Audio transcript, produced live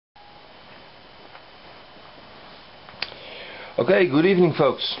Okay, good evening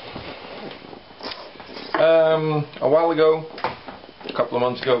folks. A while ago, a couple of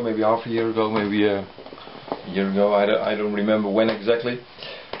months ago, maybe half a year ago, maybe a year ago, I don't remember when exactly,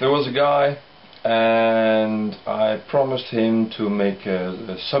 there was a guy and I promised him to make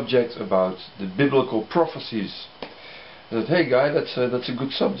a subject about the biblical prophecies. I said, hey guy, that's a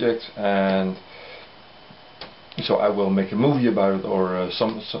good subject, and so I will make a movie about it, or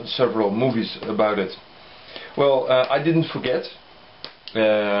several movies about it. Well, I didn't forget,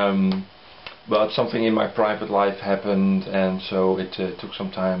 but something in my private life happened, and so it took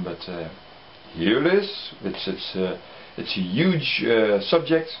some time. But here it is. It's a huge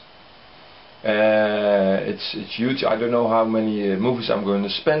subject. It's huge. I don't know how many movies I'm going to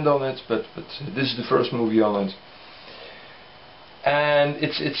spend on it, but this is the first movie on it. And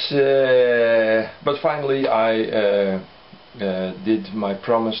but finally I did my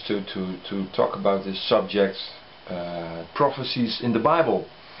promise to talk about this subject, prophecies in the Bible,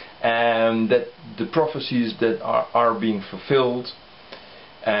 and that the prophecies that are being fulfilled,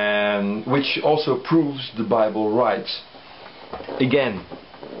 and which also proves the Bible right, again,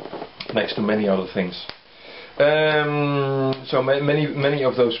 next to many other things. So many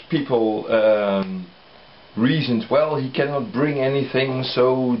of those people reasoned, well, he cannot bring anything,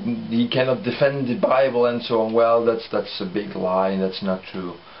 so he cannot defend the Bible and so on. Well, that's a big lie. That's not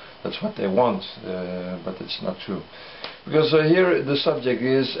true. That's what they want, but it's not true. Because here the subject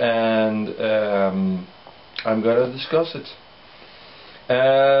is, and I'm gonna discuss it.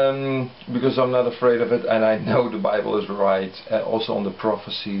 Because I'm not afraid of it, and I know the Bible is right, also on the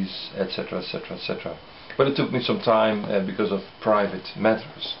prophecies, etc., etc., etc. But it took me some time because of private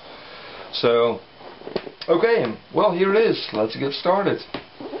matters. So. Okay, well, here it is. Let's get started.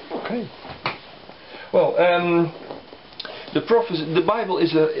 Okay. Well, the Bible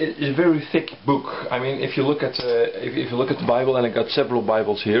is a very thick book. I mean, if you look at the Bible, and I got several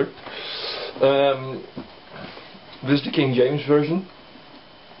Bibles here. This is the King James version.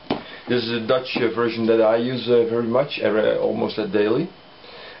 This is a Dutch version that I use very much, almost daily.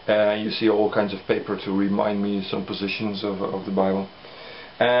 You see all kinds of paper to remind me some positions of the Bible.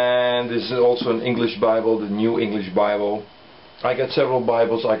 And this is also an English Bible, the New English Bible. I got several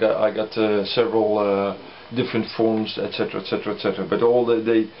Bibles. I got several different forms, etc., etc., etc. But all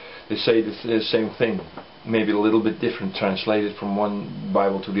they say the same thing, maybe a little bit different, translated from one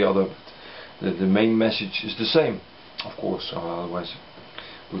Bible to the other. The main message is the same, of course. Otherwise,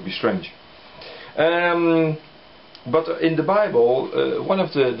 it would be strange. But in the Bible, one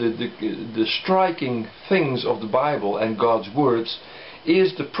of the striking things of the Bible and God's words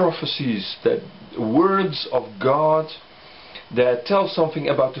is the prophecies, that words of God that tell something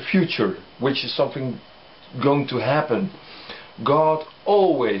about the future, which is something going to happen. God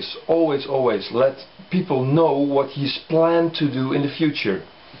always let people know what He's planned to do in the future.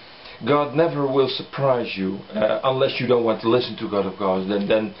 God never will surprise you, unless you don't want to listen to God, of course.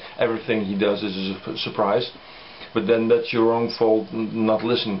 Then everything He does is a surprise. But then that's your own fault, not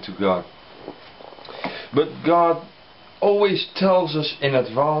listening to God. But God always tells us in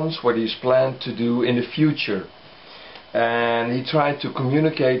advance what He's planned to do in the future, and He tried to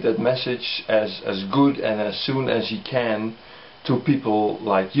communicate that message as good and as soon as He can to people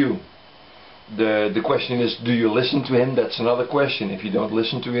like you. The question is, do you listen to Him? That's another question. If you don't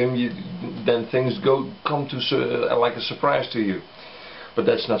listen to Him, then things come to like a surprise to you. But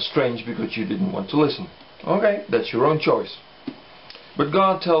that's not strange, because you didn't want to listen. Okay, that's your own choice. But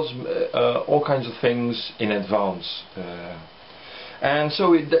God tells all kinds of things in advance, and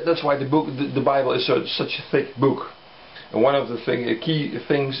so that's why the Bible is such a thick book. And one of the key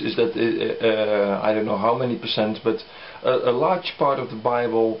things is that I don't know how many percent, but a large part of the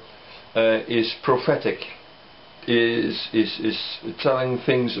Bible is prophetic, is telling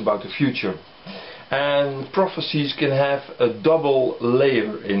things about the future, and prophecies can have a double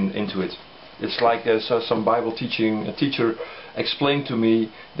layer into it. It's like some Bible teacher explained to me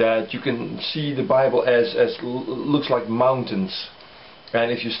that you can see the Bible as looks like mountains,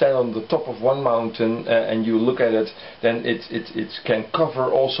 and if you stand on the top of one mountain and you look at it, then it can cover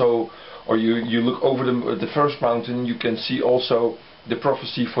also, or you look over the first mountain, you can see also the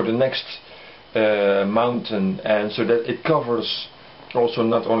prophecy for the next mountain, and so that it covers also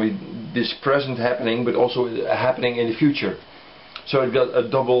not only this present happening, but also happening in the future. So it got a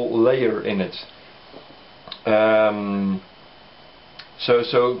double layer in it.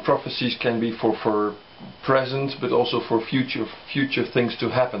 So prophecies can be for present, but also for future things to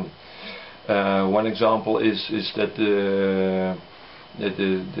happen. One example is that the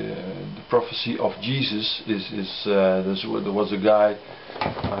prophecy of Jesus there was a guy,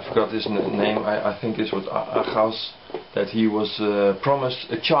 I forgot his name. I think it was that he was promised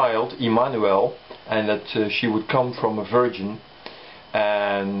a child, Emmanuel, and that she would come from a virgin,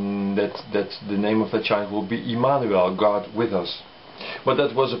 and that the name of that child will be Emmanuel, God with us. But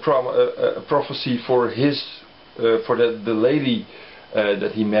that was a prophecy for his, for the lady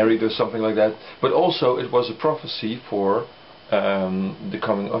that he married or something like that. But also it was a prophecy for the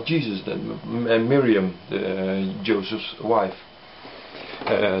coming of Jesus, Miriam, Joseph's wife,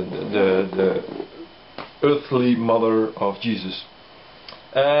 the earthly mother of Jesus,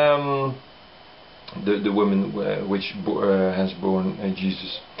 the woman which has born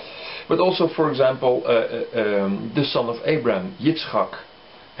Jesus. But also, for example, the son of Abraham, Yitzchak,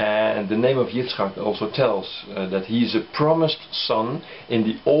 and the name of Yitzchak also tells that he is a promised son in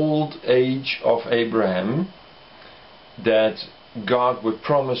the old age of Abraham, that God would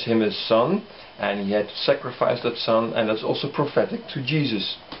promise him his son, and he had to sacrifice that son, and that's also prophetic to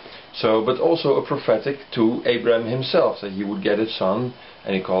Jesus. So, but also a prophetic to Abraham himself, that he would get a son,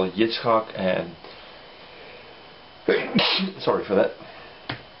 and he called it Yitzchak, and sorry for that.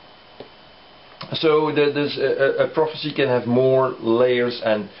 So there's a prophecy can have more layers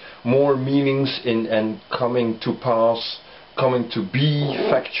and more meanings and coming to pass, coming to be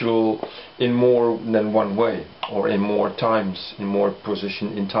factual in more than one way, or in more times, in more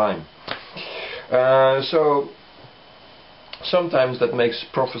position in time. So sometimes that makes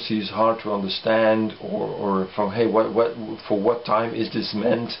prophecies hard to understand, or from, hey, for what time is this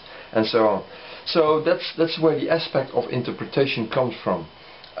meant, and so on. So that's where the aspect of interpretation comes from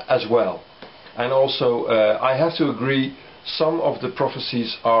as well. And also I have to agree, some of the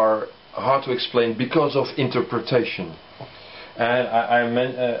prophecies are hard to explain because of interpretation. And I'm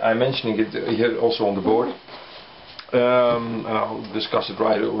mentioning it here also on the board, and I'll discuss it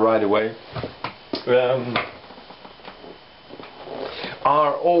right away.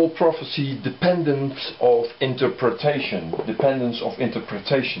 Are all prophecy dependent of interpretation? Dependence of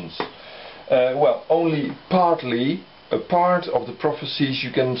interpretations? Well, only partly. A part of the prophecies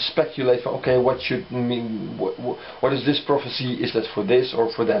you can speculate for, okay, what should mean, what is this prophecy, is that for this or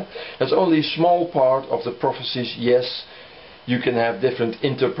for that? That's only a small part of the prophecies. Yes, you can have different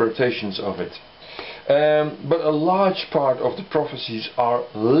interpretations of it, but a large part of the prophecies are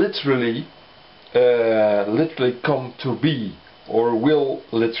literally come to be, or will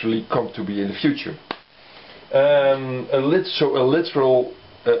literally come to be in the future. So a literal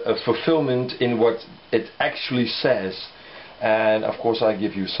a fulfillment in what it actually says, and of course I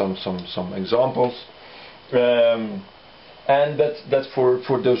give you some examples, and that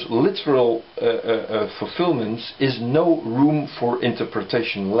for those literal fulfillments is no room for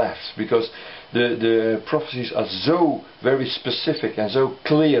interpretation left, because the prophecies are so very specific and so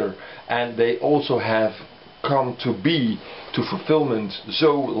clear, and they also have come to be, to fulfillment,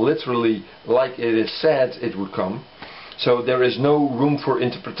 so literally like it is said it would come. So there is no room for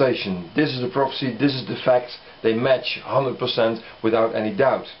interpretation. This is the prophecy, this is the fact, they match 100% without any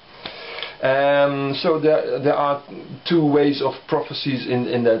doubt. So there are two ways of prophecies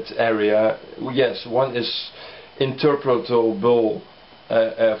in that area. Yes, one is interpretable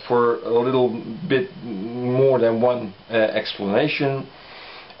for a little bit more than one explanation,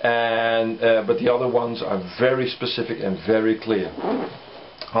 and but the other ones are very specific and very clear.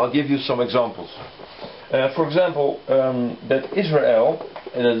 I'll give you some examples. For example, that Israel,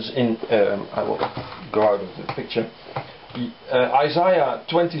 and that is in, I will go out of the picture, Isaiah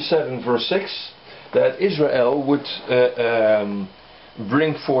 27 verse 6, that Israel would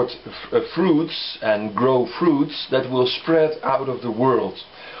bring forth fruits and grow fruits that will spread out of the world.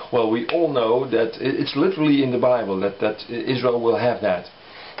 Well, we all know that it's literally in the Bible that Israel will have that.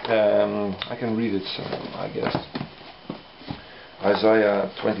 I can read it, I guess. Isaiah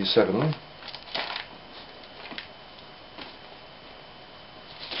 27.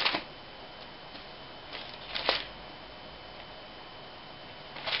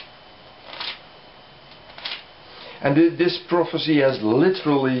 And this prophecy has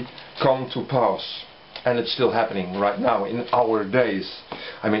literally come to pass, and it's still happening right now in our days.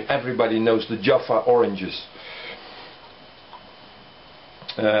 I mean, everybody knows the Jaffa oranges.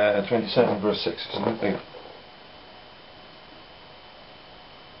 27 verse 6, isn't it?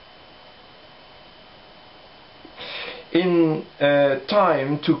 In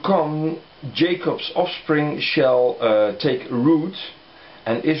time to come, Jacob's offspring shall take root,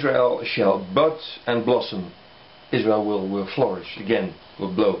 and Israel shall bud and blossom. Israel will flourish again,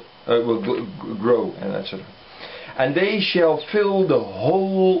 will grow, and etc. And they shall fill the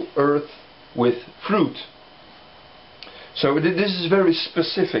whole earth with fruit. So this is very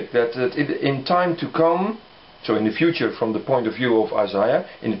specific, that in time to come, so in the future from the point of view of Isaiah,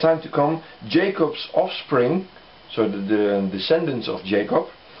 in the time to come, Jacob's offspring, so the descendants of Jacob,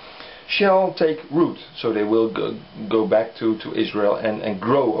 shall take root. So they will go back to Israel and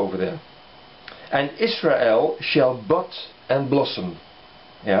grow over there. And Israel shall bud and blossom.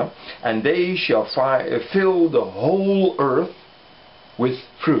 Yeah? And they shall fill the whole earth with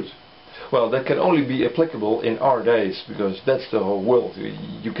fruit. Well, that can only be applicable in our days, because that's the whole world.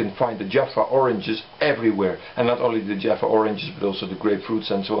 You can find the Jaffa oranges everywhere, and not only the Jaffa oranges, but also the grapefruits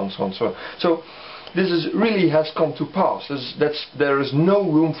and so on and so on. So this really has come to pass. There is no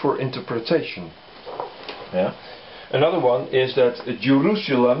room for interpretation. Yeah. Another one is that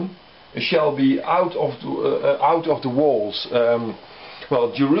Jerusalem shall be out of the walls.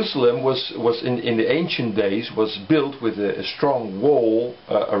 Well, Jerusalem was in the ancient days was built with a strong wall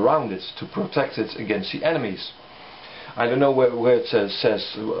around it to protect it against the enemies. I don't know where it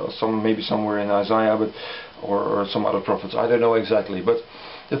says maybe somewhere in Isaiah, but or some other prophets. I don't know exactly. But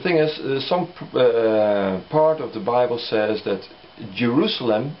the thing is, some part of the Bible says that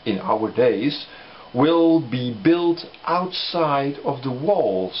Jerusalem in our days will be built outside of the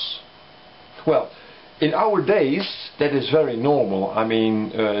walls. Well, in our days, that is very normal. I mean,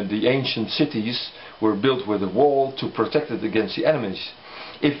 the ancient cities were built with a wall to protect it against the enemies.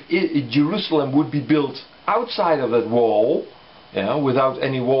 If Jerusalem would be built outside of that wall, yeah, without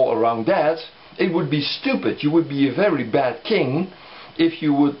any wall around that, it would be stupid. You would be a very bad king if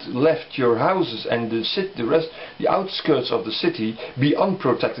you would left your houses and the outskirts of the city be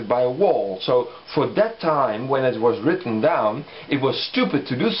unprotected by a wall. So for that time, when it was written down, it was stupid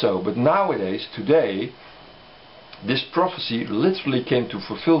to do so. But nowadays, today, this prophecy literally came to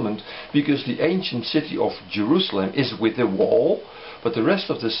fulfillment, because the ancient city of Jerusalem is with a wall, but the rest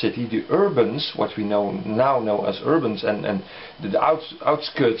of the city, the urbans, what we now know as urbans, and the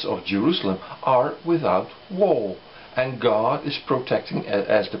outskirts of Jerusalem are without wall. And God is protecting,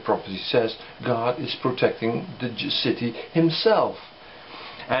 as the prophecy says, God is protecting the city himself.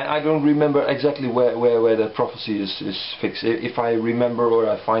 And I don't remember exactly where that prophecy is fixed. If I remember or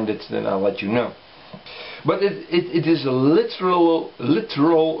I find it, then I'll let you know. But it is a literal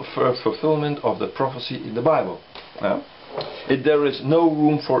fulfillment of the prophecy in the Bible. There is no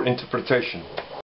room for interpretation.